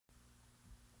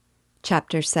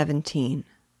Chapter 17.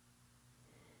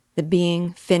 The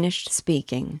being finished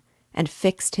speaking, and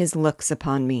fixed his looks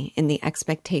upon me in the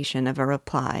expectation of a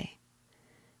reply.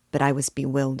 But I was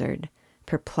bewildered,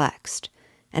 perplexed,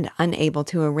 and unable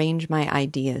to arrange my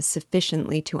ideas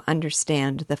sufficiently to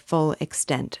understand the full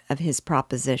extent of his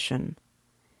proposition.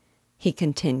 He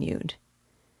continued,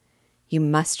 "You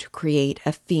must create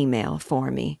a female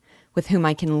for me, with whom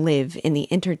I can live in the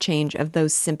interchange of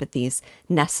those sympathies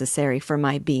necessary for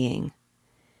my being.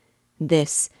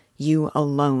 This you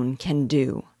alone can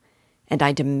do, and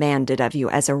I demand it of you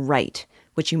as a right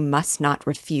which you must not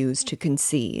refuse to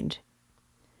concede."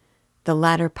 The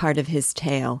latter part of his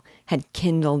tale had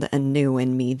kindled anew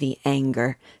in me the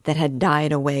anger that had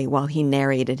died away while he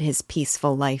narrated his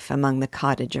peaceful life among the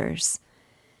cottagers,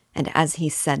 and as he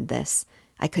said this,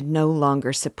 I could no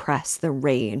longer suppress the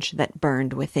rage that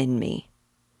burned within me.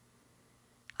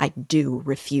 "I do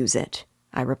refuse it,"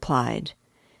 I replied,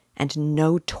 "and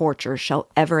no torture shall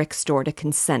ever extort a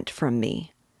consent from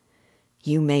me.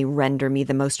 You may render me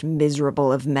the most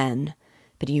miserable of men,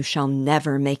 but you shall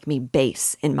never make me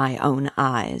base in my own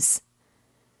eyes.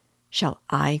 Shall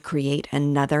I create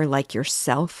another like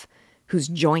yourself, whose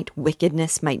joint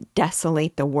wickedness might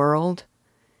desolate the world?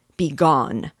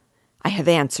 Begone! I have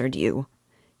answered you.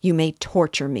 You may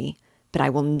torture me, but I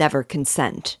will never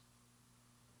consent."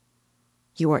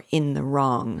 "You are in the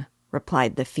wrong,"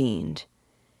 replied the fiend,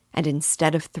 "and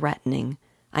instead of threatening,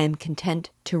 I am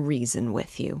content to reason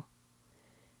with you.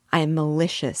 I am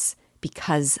malicious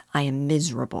because I am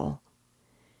miserable.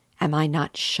 Am I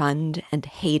not shunned and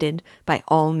hated by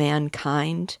all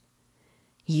mankind?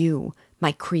 You,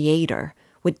 my creator,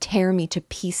 would tear me to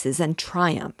pieces and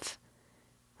triumph.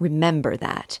 Remember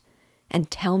that, and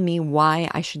tell me why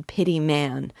I should pity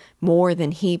man more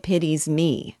than he pities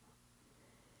me.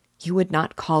 You would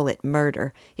not call it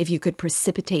murder if you could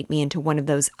precipitate me into one of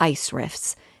those ice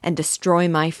rifts and destroy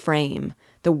my frame,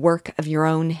 the work of your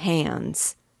own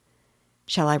hands.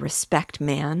 Shall I respect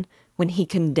man when he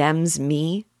condemns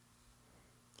me?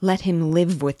 Let him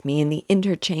live with me in the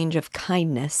interchange of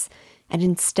kindness, and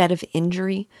instead of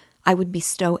injury, I would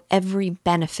bestow every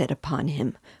benefit upon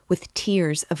him with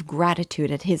tears of gratitude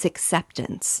at his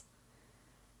acceptance.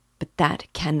 But that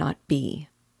cannot be.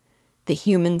 The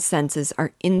human senses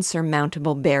are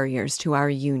insurmountable barriers to our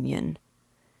union.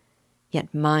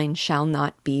 Yet mine shall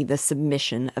not be the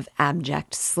submission of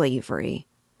abject slavery.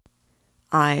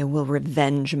 I will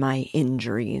revenge my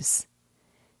injuries.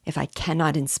 If I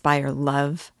cannot inspire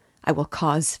love, I will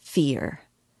cause fear,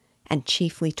 and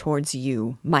chiefly towards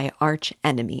you, my arch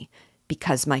enemy,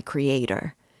 because my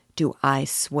creator, do I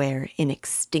swear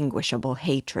inextinguishable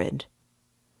hatred.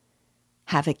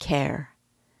 Have a care.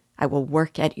 I will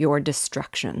work at your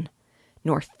destruction,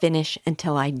 nor finish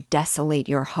until I desolate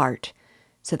your heart,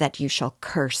 so that you shall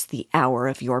curse the hour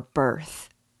of your birth."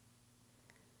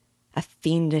 A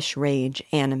fiendish rage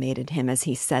animated him as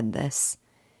he said this.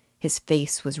 His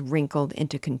face was wrinkled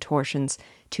into contortions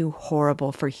too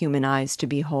horrible for human eyes to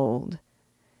behold.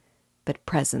 But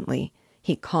presently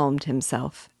he calmed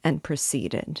himself and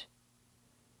proceeded.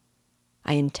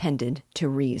 "I intended to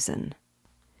reason.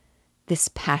 This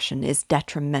passion is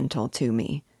detrimental to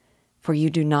me, for you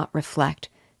do not reflect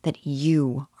that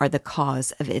you are the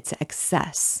cause of its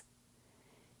excess.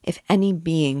 If any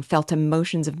being felt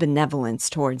emotions of benevolence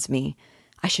towards me,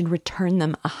 I should return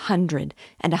them 100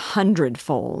 and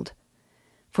 100-fold.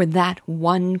 For that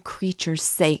one creature's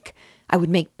sake, I would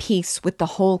make peace with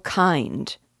the whole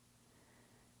kind.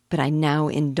 But I now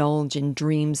indulge in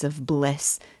dreams of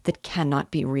bliss that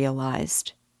cannot be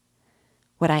realized.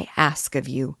 What I ask of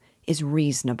you is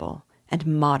reasonable and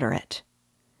moderate.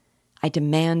 I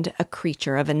demand a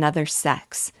creature of another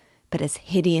sex, but as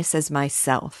hideous as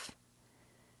myself.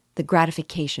 The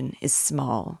gratification is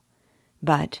small,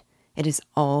 but it is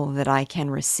all that I can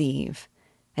receive,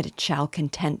 and it shall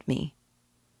content me.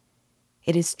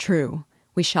 It is true,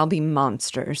 we shall be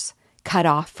monsters, cut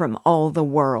off from all the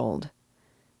world,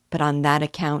 but on that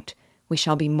account we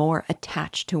shall be more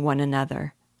attached to one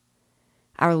another.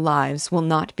 Our lives will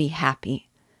not be happy,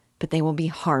 but they will be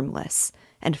harmless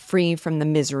and free from the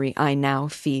misery I now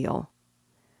feel.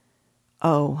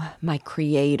 Oh, my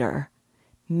Creator,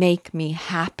 make me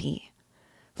happy.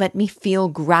 Let me feel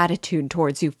gratitude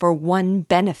towards you for one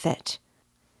benefit.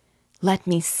 Let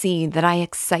me see that I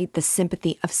excite the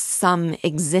sympathy of some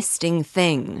existing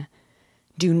thing.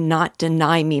 Do not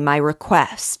deny me my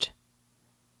request."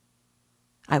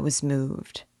 I was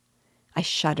moved. I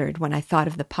shuddered when I thought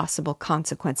of the possible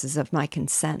consequences of my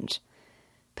consent,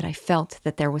 but I felt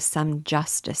that there was some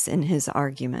justice in his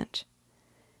argument.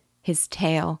 His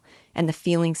tale and the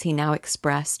feelings he now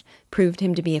expressed proved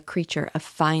him to be a creature of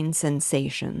fine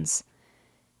sensations.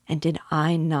 And did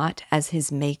I not, as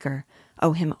his maker,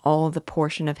 owe him all the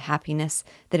portion of happiness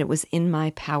that it was in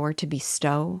my power to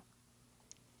bestow?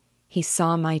 He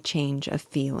saw my change of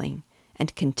feeling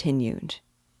and continued,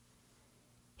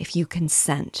 "If you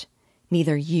consent,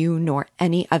 neither you nor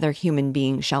any other human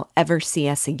being shall ever see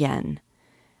us again.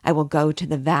 I will go to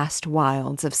the vast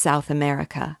wilds of South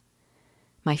America.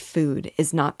 My food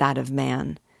is not that of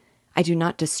man. I do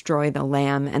not destroy the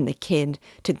lamb and the kid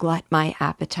to glut my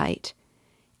appetite.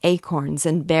 Acorns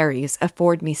and berries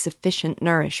afford me sufficient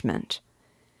nourishment.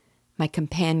 My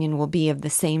companion will be of the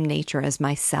same nature as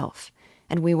myself,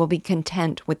 and we will be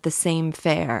content with the same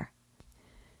fare.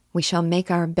 We shall make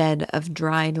our bed of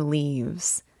dried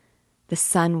leaves. The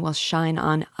sun will shine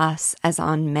on us as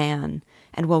on man,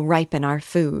 and will ripen our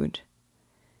food.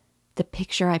 The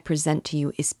picture I present to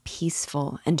you is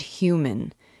peaceful and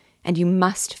human, and you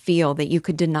must feel that you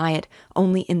could deny it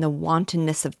only in the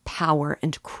wantonness of power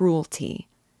and cruelty.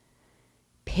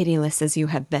 Pitiless as you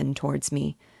have been towards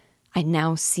me, I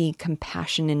now see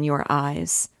compassion in your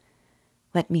eyes.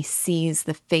 Let me seize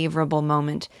the favorable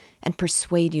moment and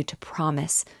persuade you to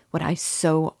promise what I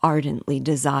so ardently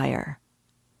desire."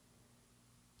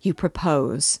 "You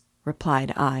propose,"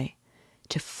 replied I,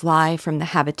 "to fly from the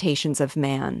habitations of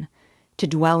man, to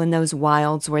dwell in those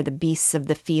wilds where the beasts of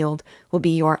the field will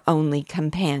be your only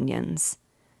companions.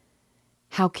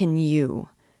 How can you,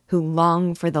 who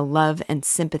long for the love and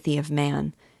sympathy of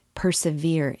man,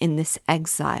 persevere in this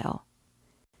exile?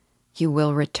 You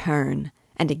will return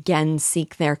and again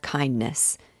seek their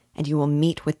kindness, and you will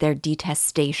meet with their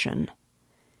detestation.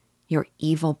 Your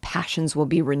evil passions will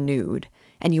be renewed,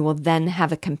 and you will then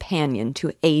have a companion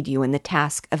to aid you in the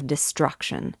task of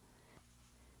destruction.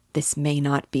 This may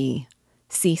not be.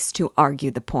 Cease to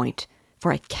argue the point,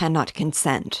 for I cannot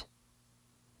consent."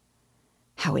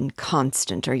 "How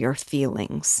inconstant are your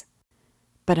feelings!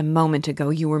 But a moment ago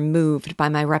you were moved by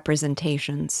my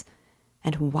representations,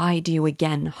 and why do you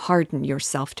again harden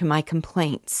yourself to my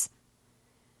complaints?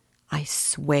 I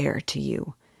swear to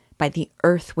you, by the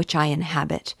earth which I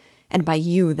inhabit, and by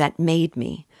you that made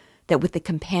me, that with the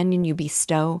companion you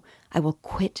bestow, I will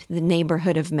quit the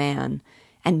neighborhood of man,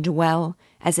 and dwell,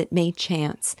 as it may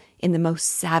chance, in the most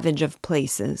savage of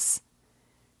places.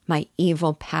 My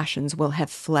evil passions will have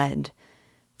fled,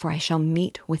 for I shall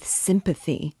meet with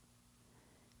sympathy.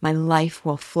 My life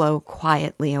will flow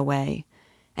quietly away,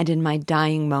 and in my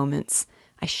dying moments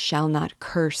I shall not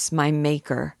curse my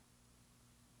Maker."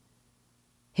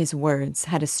 His words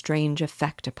had a strange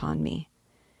effect upon me.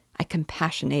 I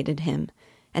compassionated him,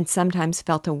 and sometimes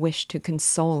felt a wish to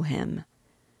console him.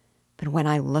 But when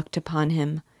I looked upon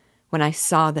him, when I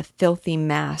saw the filthy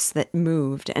mass that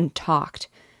moved and talked,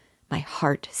 my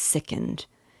heart sickened,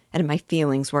 and my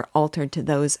feelings were altered to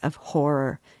those of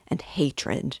horror and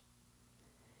hatred.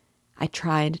 I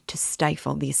tried to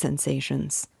stifle these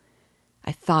sensations.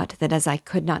 I thought that as I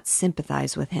could not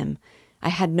sympathize with him, I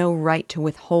had no right to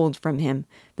withhold from him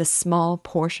the small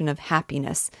portion of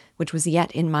happiness which was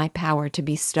yet in my power to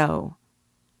bestow.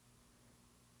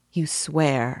 "You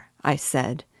swear," I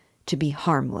said, "to be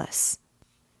harmless.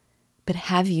 But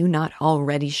have you not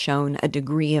already shown a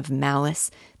degree of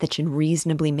malice that should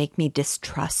reasonably make me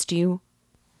distrust you?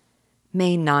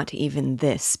 May not even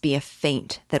this be a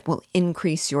feint that will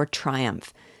increase your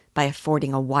triumph by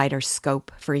affording a wider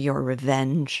scope for your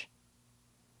revenge?"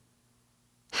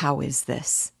 "How is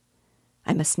this?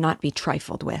 I must not be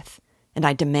trifled with, and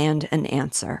I demand an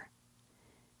answer.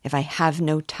 If I have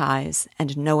no ties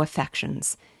and no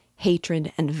affections,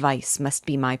 hatred and vice must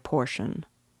be my portion.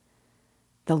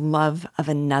 The love of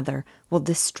another will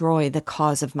destroy the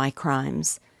cause of my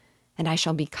crimes, and I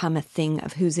shall become a thing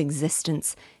of whose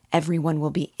existence everyone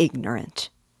will be ignorant.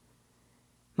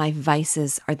 My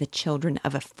vices are the children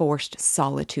of a forced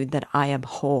solitude that I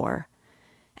abhor,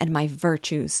 and my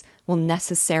virtues will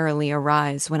necessarily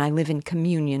arise when I live in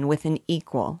communion with an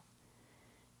equal.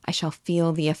 I shall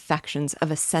feel the affections of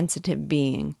a sensitive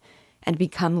being, and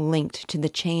become linked to the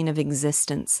chain of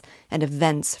existence and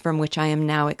events from which I am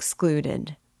now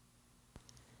excluded."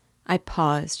 I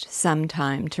paused some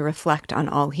time to reflect on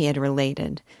all he had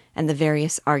related, and the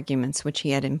various arguments which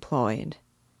he had employed.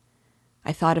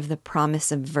 I thought of the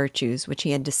promise of virtues which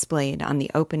he had displayed on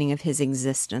the opening of his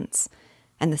existence,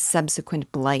 and the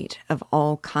subsequent blight of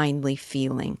all kindly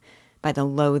feeling by the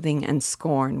loathing and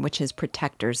scorn which his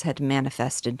protectors had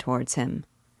manifested towards him.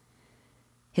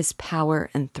 His power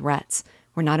and threats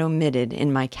were not omitted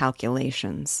in my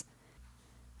calculations.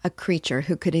 a creature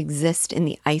who could exist in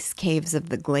the ice caves of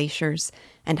the glaciers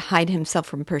and hide himself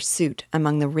from pursuit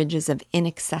among the ridges of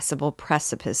inaccessible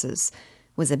precipices,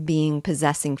 was a being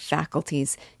possessing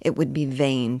faculties it would be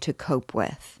vain to cope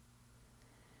with.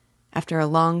 After a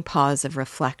long pause of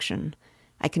reflection,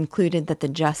 I concluded that the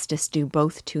justice due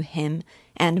both to him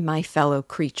and my fellow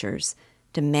creatures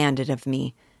demanded of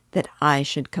me that I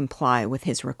should comply with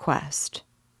his request.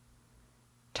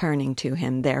 Turning to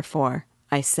him, therefore,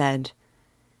 I said,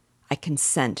 "I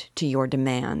consent to your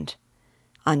demand,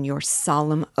 on your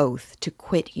solemn oath to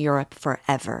quit Europe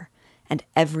forever and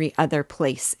every other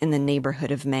place in the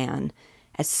neighborhood of man,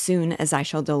 as soon as I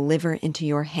shall deliver into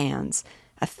your hands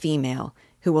a female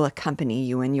who will accompany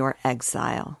you in your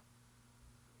exile."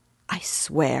 "I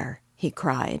swear," he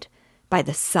cried, "by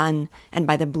the sun and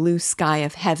by the blue sky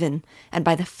of heaven and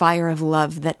by the fire of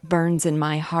love that burns in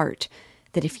my heart,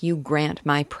 that if you grant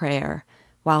my prayer,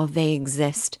 while they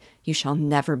exist, you shall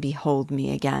never behold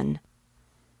me again.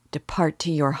 Depart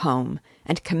to your home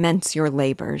and commence your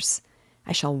labors.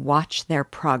 I shall watch their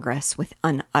progress with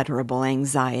unutterable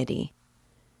anxiety.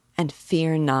 And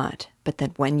fear not but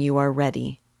that when you are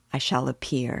ready, I shall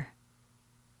appear."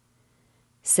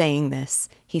 Saying this,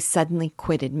 he suddenly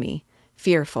quitted me,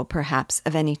 fearful perhaps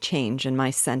of any change in my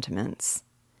sentiments.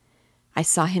 I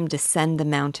saw him descend the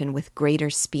mountain with greater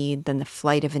speed than the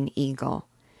flight of an eagle,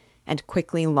 and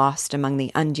quickly lost among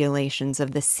the undulations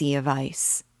of the sea of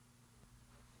ice.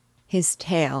 His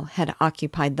tail had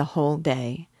occupied the whole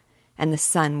day, and the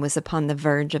sun was upon the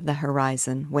verge of the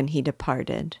horizon when he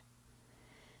departed.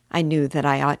 I knew that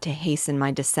I ought to hasten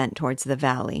my descent towards the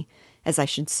valley, as I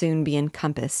should soon be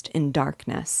encompassed in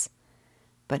darkness.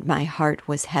 But my heart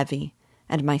was heavy,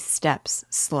 and my steps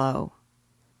slow.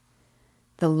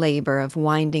 The labor of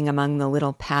winding among the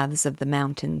little paths of the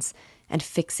mountains, and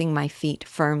fixing my feet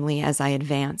firmly as I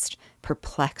advanced,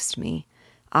 perplexed me,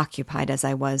 occupied as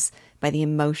I was by the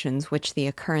emotions which the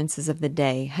occurrences of the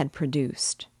day had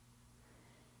produced.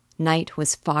 Night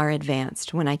was far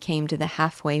advanced when I came to the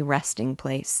halfway resting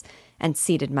place and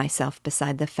seated myself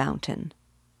beside the fountain.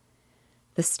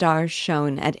 The stars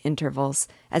shone at intervals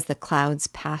as the clouds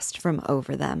passed from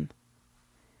over them.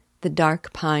 The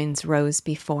dark pines rose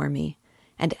before me,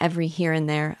 and every here and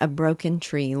there a broken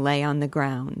tree lay on the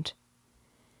ground.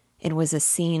 It was a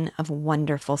scene of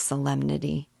wonderful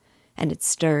solemnity, and it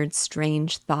stirred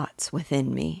strange thoughts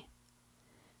within me.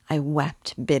 I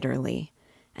wept bitterly,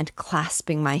 and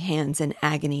clasping my hands in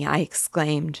agony, I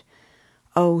exclaimed,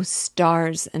 "O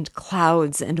stars and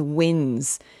clouds and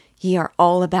winds, ye are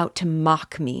all about to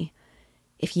mock me.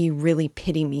 If ye really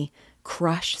pity me,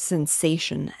 crush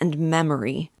sensation and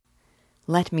memory.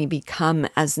 Let me become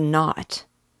as naught.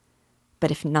 But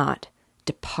if not,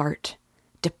 depart,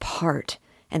 depart,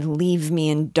 and leave me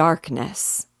in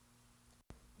darkness."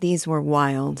 These were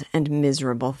wild and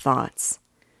miserable thoughts,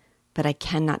 but I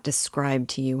cannot describe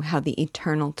to you how the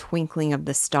eternal twinkling of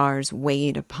the stars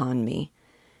weighed upon me,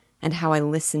 and how I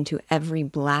listened to every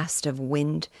blast of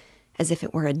wind as if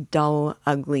it were a dull,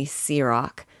 ugly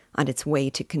siroc on its way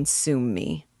to consume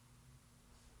me.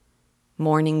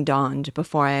 Morning dawned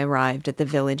before I arrived at the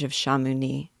village of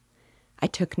Chamounix. I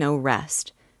took no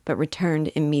rest, but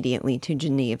returned immediately to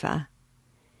Geneva.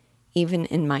 Even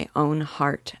in my own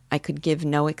heart, I could give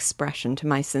no expression to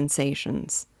my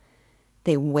sensations.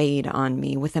 They weighed on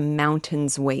me with a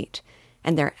mountain's weight,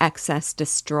 and their excess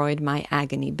destroyed my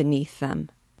agony beneath them.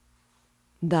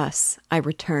 Thus I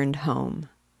returned home,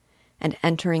 and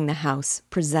entering the house,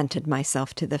 presented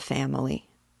myself to the family.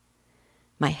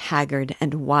 My haggard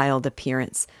and wild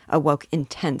appearance awoke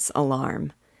intense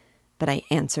alarm, but I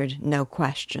answered no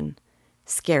question.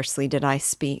 Scarcely did I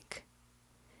speak.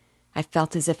 I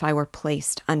felt as if I were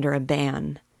placed under a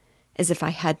ban, as if I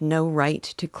had no right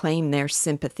to claim their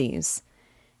sympathies,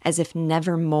 as if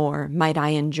never more might I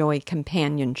enjoy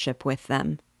companionship with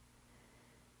them.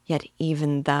 Yet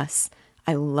even thus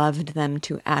I loved them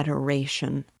to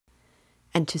adoration,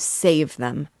 and to save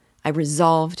them I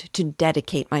resolved to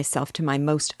dedicate myself to my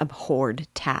most abhorred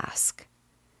task.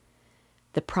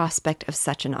 The prospect of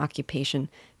such an occupation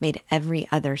made every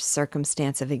other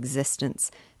circumstance of existence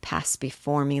pass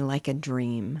before me like a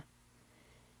dream,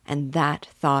 and that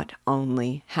thought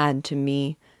only had to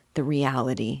me the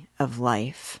reality of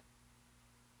life.